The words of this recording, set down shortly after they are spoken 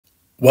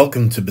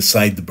Welcome to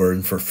Beside the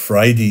Burn for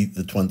Friday,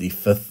 the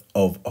 25th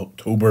of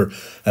October.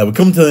 We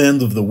come to the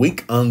end of the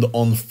week, and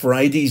on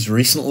Fridays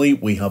recently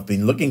we have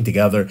been looking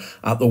together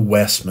at the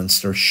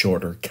Westminster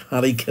Shorter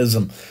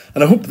Catechism.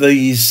 And I hope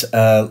these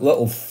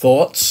little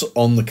thoughts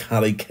on the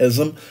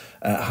Catechism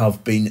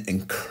have been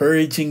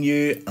encouraging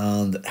you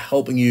and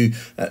helping you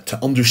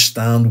to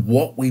understand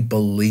what we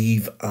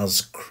believe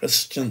as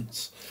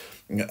Christians.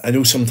 I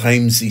know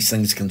sometimes these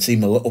things can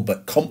seem a little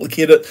bit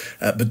complicated,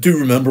 but do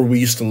remember we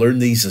used to learn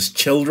these as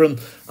children,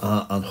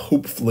 and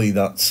hopefully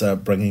that's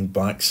bringing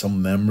back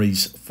some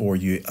memories for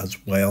you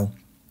as well.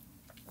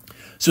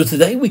 So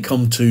today we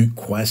come to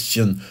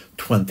question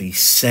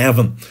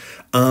 27,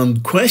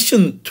 and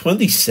question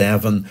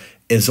 27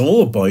 is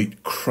all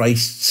about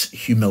Christ's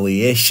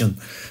humiliation.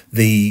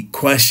 The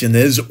question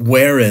is,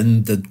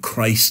 wherein did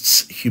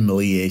Christ's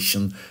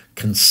humiliation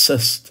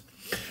consist?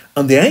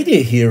 And the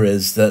idea here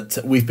is that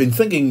we've been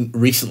thinking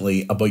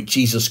recently about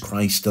Jesus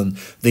Christ and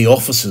the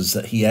offices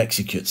that he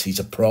executes. He's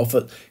a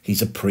prophet,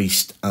 he's a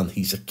priest, and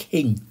he's a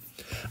king.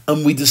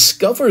 And we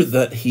discover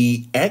that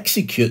he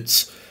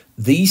executes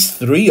these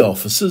three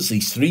offices,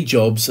 these three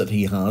jobs that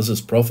he has as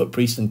prophet,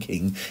 priest, and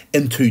king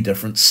in two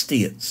different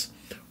states.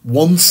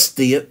 One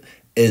state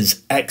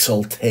is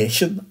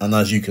exaltation, and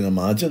as you can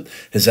imagine,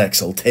 his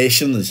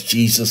exaltation is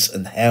Jesus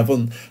in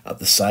heaven at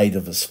the side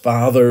of his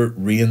Father,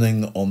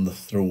 reigning on the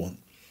throne.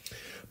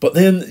 But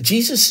then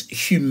Jesus'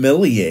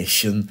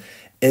 humiliation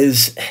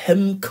is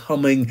him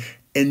coming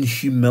in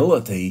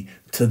humility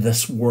to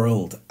this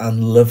world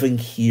and living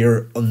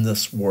here on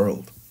this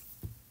world.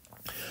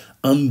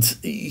 And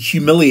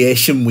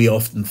humiliation we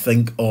often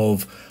think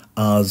of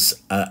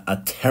as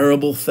a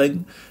terrible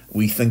thing.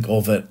 We think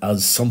of it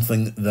as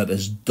something that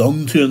is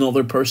done to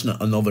another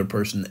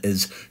person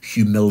is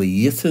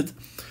humiliated.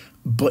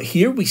 But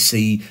here we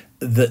see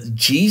that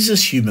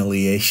Jesus'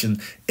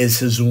 humiliation is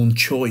his own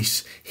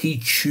choice. He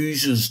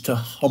chooses to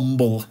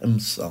humble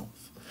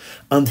himself.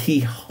 And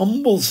he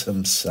humbles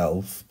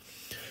himself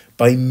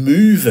by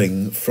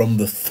moving from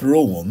the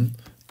throne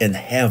in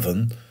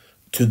heaven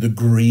to the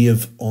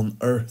grave on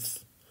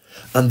earth.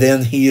 And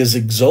then he is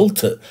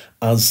exalted,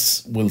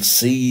 as we'll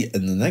see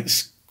in the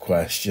next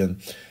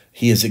question.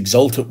 He is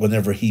exalted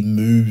whenever he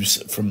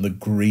moves from the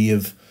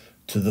grave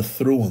to the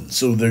throne.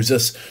 So there's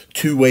this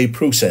two-way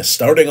process,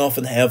 starting off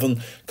in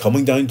heaven,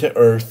 coming down to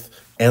earth,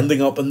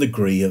 ending up in the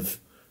grave.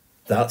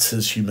 That's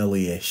his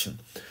humiliation.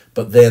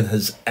 But then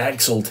his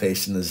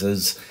exaltation is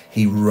as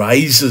he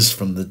rises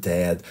from the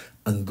dead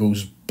and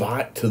goes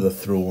back to the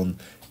throne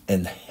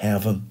in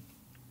heaven.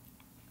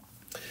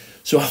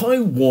 So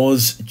how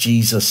was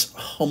Jesus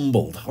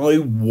humbled?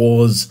 How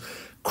was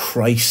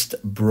Christ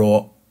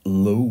brought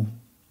low?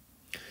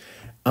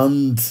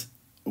 And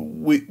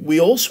we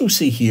also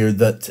see here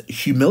that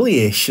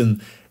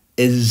humiliation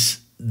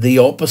is the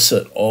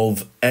opposite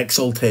of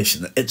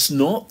exaltation. It's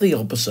not the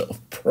opposite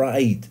of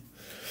pride.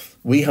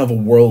 We have a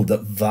world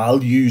that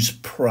values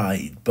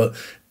pride, but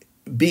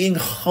being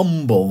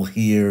humble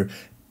here,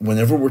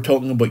 whenever we're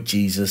talking about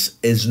Jesus,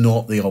 is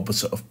not the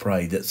opposite of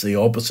pride. It's the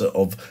opposite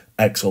of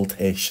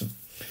exaltation.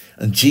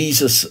 And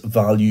Jesus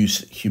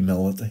values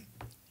humility.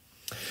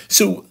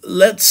 So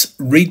let's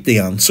read the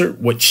answer,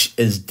 which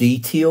is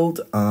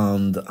detailed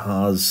and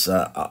has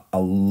a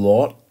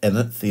lot in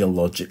it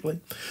theologically.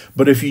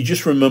 But if you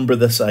just remember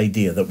this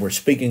idea that we're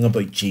speaking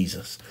about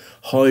Jesus,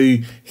 how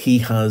he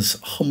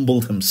has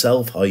humbled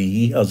himself, how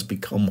he has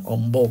become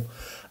humble,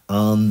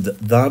 and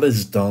that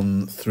is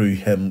done through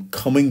him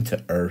coming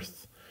to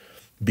earth,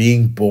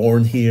 being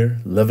born here,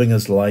 living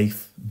his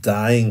life,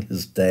 dying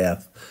his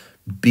death,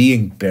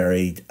 being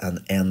buried,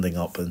 and ending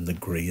up in the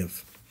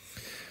grave.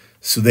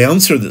 So the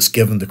answer that's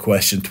given to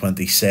question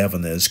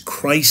 27 is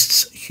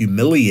Christ's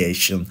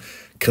humiliation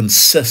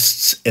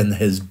consists in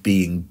his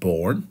being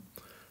born,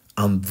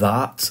 and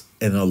that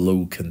in a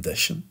low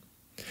condition,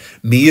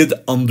 made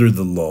under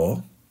the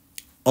law,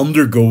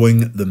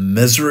 undergoing the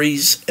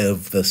miseries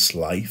of this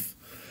life,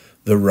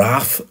 the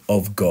wrath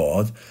of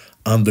God,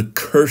 and the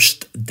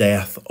cursed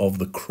death of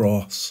the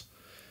cross,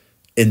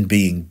 in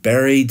being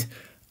buried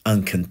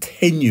and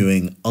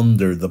continuing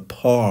under the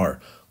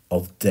power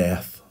of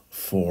death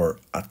for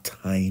a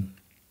time.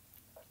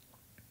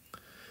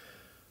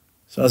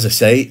 So as I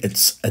say,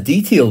 it's a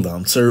detailed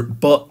answer,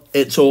 but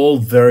it's all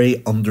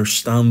very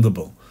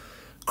understandable.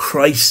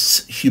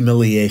 Christ's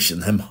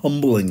humiliation, him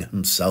humbling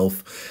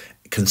himself,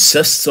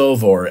 consists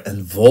of or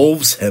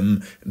involves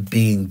him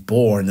being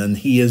born, and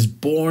he is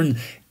born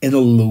in a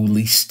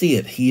lowly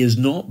state. He is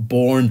not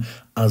born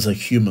as a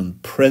human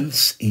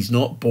prince. He's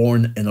not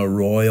born in a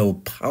royal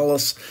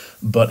palace,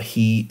 but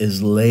he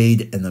is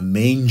laid in a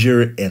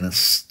manger in a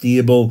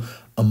stable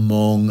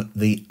among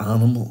the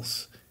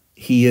animals.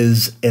 He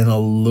is in a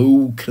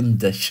low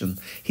condition.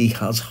 He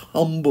has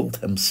humbled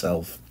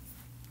himself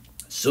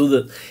so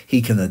that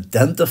he can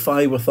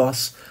identify with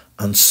us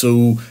and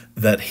so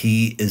that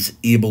he is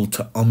able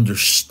to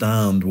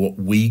understand what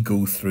we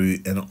go through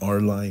in our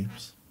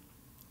lives.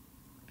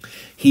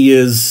 He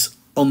is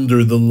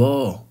under the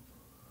law.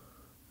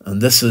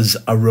 And this is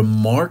a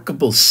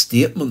remarkable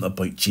statement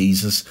about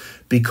Jesus,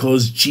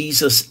 because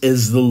Jesus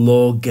is the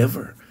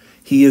lawgiver.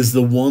 He is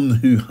the one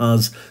who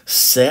has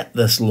set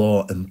this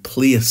law in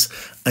place,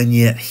 and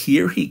yet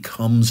here he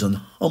comes and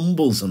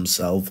humbles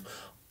himself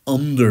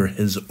under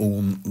his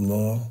own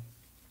law.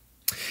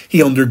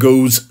 He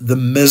undergoes the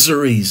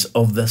miseries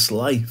of this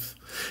life.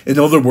 In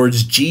other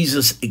words,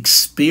 Jesus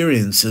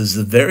experiences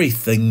the very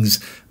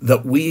things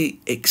that we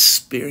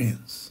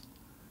experience.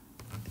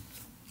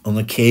 On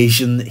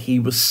occasion, he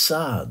was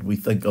sad. We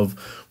think of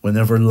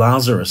whenever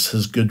Lazarus,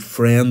 his good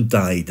friend,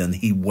 died and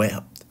he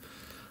wept.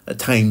 At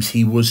times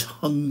he was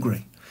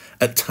hungry.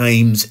 At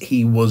times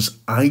he was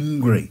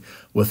angry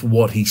with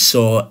what he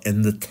saw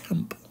in the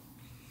temple.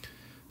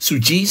 So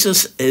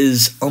Jesus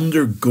is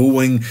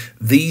undergoing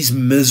these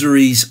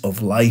miseries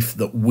of life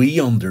that we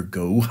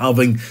undergo.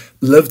 Having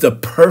lived a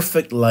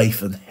perfect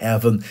life in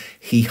heaven,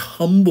 he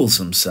humbles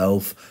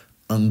himself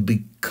and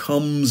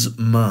becomes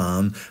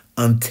man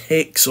and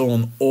takes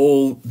on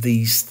all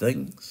these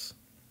things.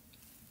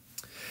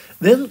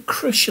 Then,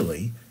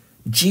 crucially,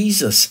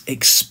 Jesus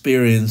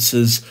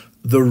experiences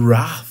the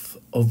wrath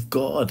of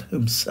God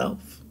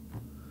himself.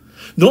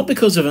 Not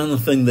because of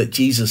anything that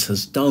Jesus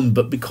has done,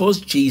 but because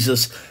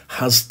Jesus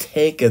has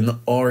taken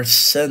our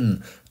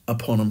sin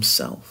upon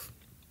himself.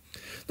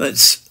 Now,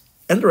 it's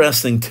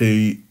interesting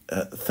to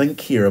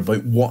think here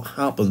about what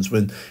happens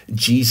when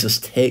Jesus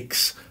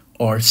takes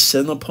our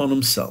sin upon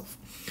himself.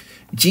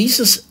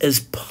 Jesus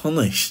is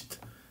punished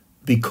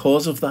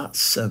because of that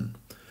sin,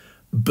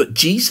 but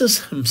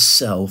Jesus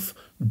himself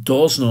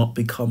does not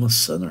become a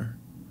sinner.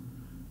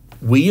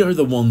 We are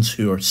the ones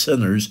who are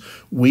sinners.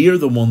 We are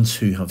the ones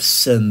who have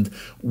sinned.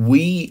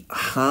 We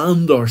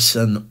hand our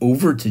sin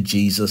over to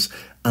Jesus,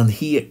 and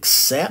he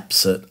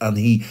accepts it, and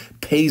he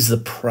pays the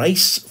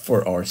price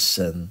for our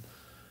sin.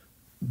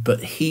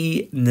 But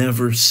he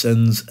never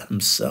sins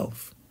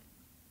himself.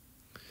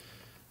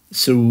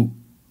 So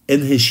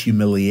in his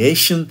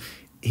humiliation,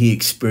 he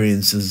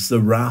experiences the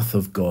wrath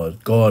of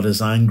God. God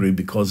is angry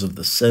because of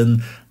the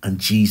sin, and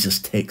Jesus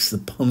takes the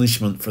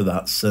punishment for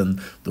that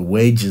sin. The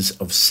wages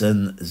of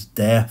sin is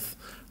death,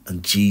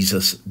 and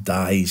Jesus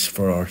dies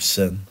for our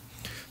sin.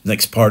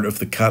 Next part of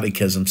the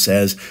Catechism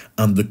says,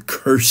 and the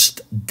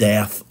cursed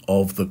death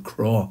of the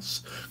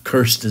cross.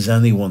 Cursed is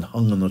anyone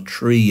hung on a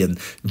tree, and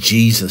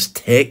Jesus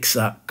takes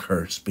that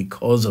curse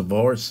because of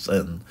our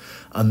sin.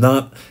 And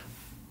that,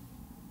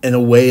 in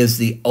a way, is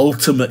the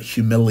ultimate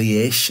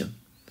humiliation,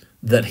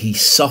 that he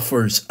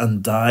suffers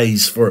and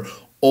dies for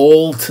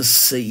all to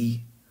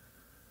see.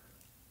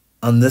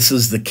 And this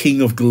is the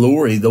King of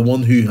glory, the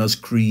one who has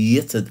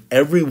created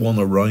everyone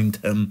around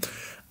him,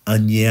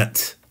 and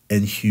yet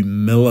in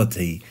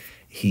humility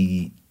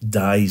he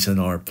dies in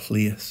our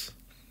place.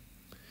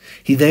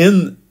 He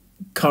then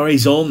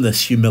carries on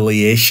this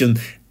humiliation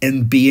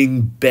in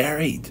being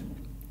buried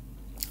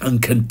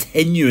and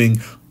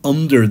continuing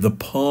under the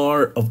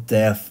power of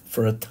death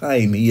for a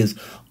time. He is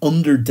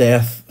under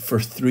death for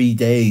 3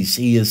 days.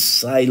 He is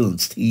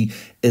silenced. He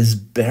is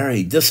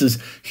buried. This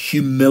is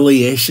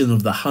humiliation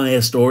of the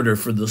highest order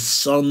for the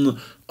Son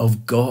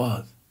of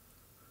God,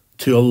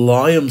 to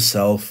allow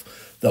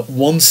himself that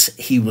once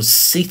he was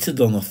seated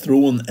on a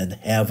throne in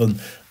heaven,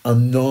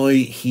 and now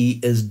he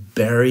is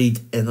buried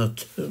in a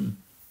tomb.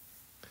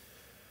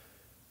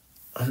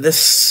 And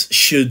this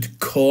should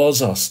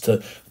cause us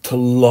to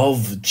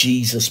love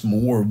Jesus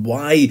more.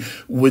 Why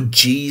would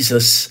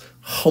Jesus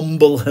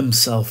humble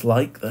himself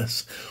like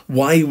this?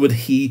 Why would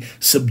he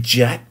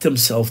subject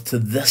himself to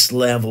this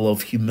level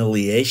of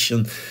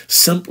humiliation?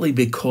 Simply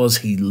because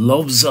he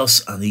loves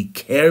us and he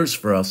cares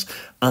for us,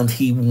 and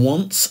he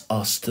wants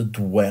us to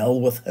dwell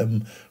with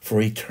him for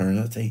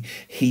eternity.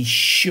 He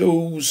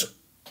shows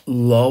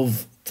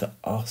love to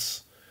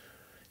us.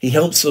 He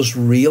helps us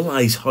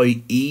realize how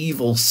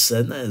evil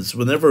sin is.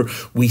 Whenever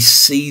we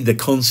see the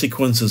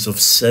consequences of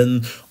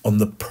sin on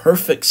the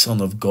perfect Son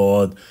of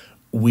God,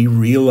 we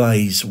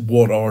realize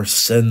what our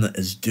sin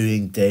is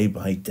doing day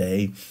by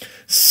day.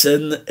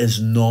 Sin is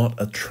not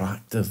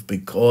attractive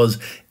because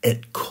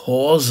it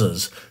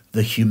causes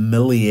the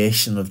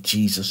humiliation of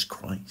Jesus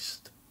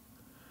Christ.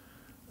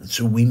 And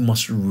so we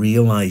must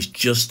realize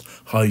just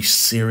how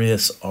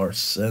serious our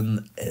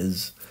sin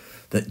is,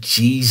 that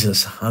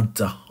Jesus had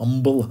to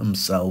humble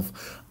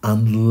himself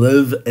and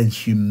live in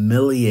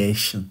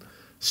humiliation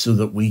so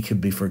that we could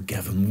be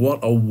forgiven. What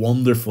a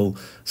wonderful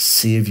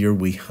Saviour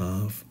we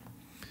have.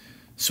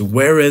 So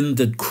wherein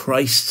did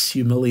Christ's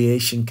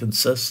humiliation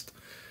consist?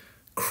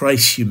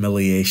 Christ's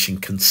humiliation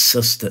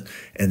consisted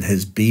in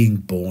his being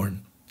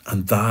born,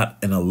 and that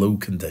in a low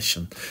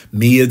condition,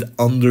 made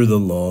under the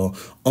law,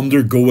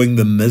 undergoing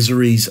the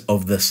miseries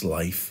of this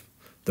life,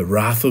 the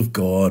wrath of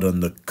God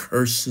and the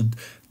cursed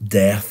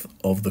death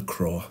of the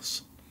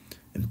cross,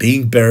 and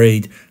being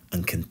buried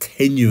and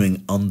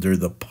continuing under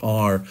the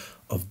power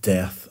of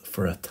death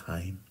for a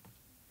time.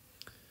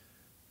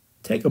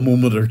 Take a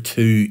moment or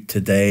two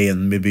today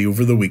and maybe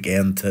over the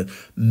weekend to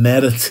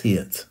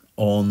meditate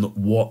on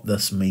what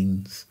this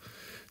means,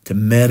 to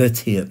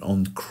meditate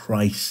on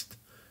Christ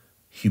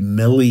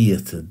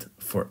humiliated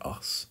for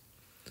us.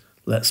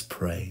 Let's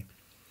pray.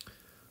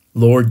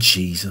 Lord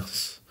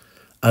Jesus,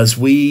 as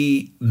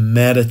we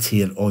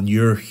meditate on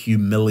your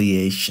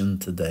humiliation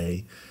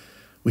today,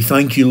 we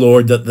thank you,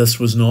 Lord, that this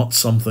was not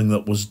something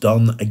that was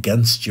done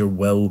against your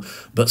will,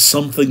 but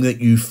something that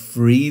you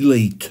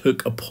freely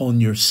took upon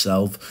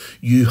yourself.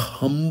 You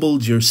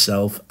humbled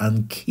yourself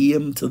and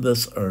came to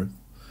this earth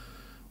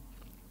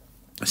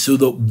so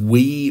that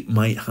we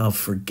might have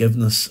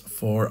forgiveness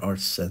for our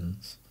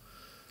sins.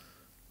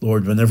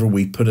 Lord, whenever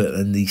we put it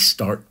in these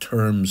stark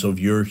terms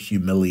of your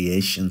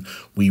humiliation,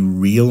 we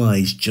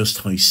realize just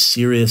how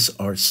serious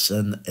our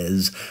sin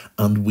is,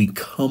 and we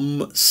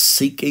come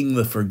seeking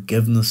the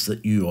forgiveness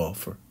that you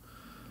offer.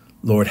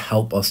 Lord,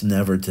 help us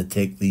never to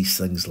take these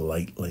things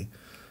lightly,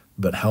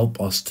 but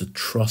help us to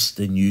trust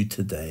in you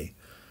today,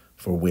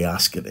 for we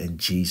ask it in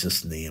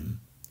Jesus' name.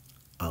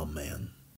 Amen.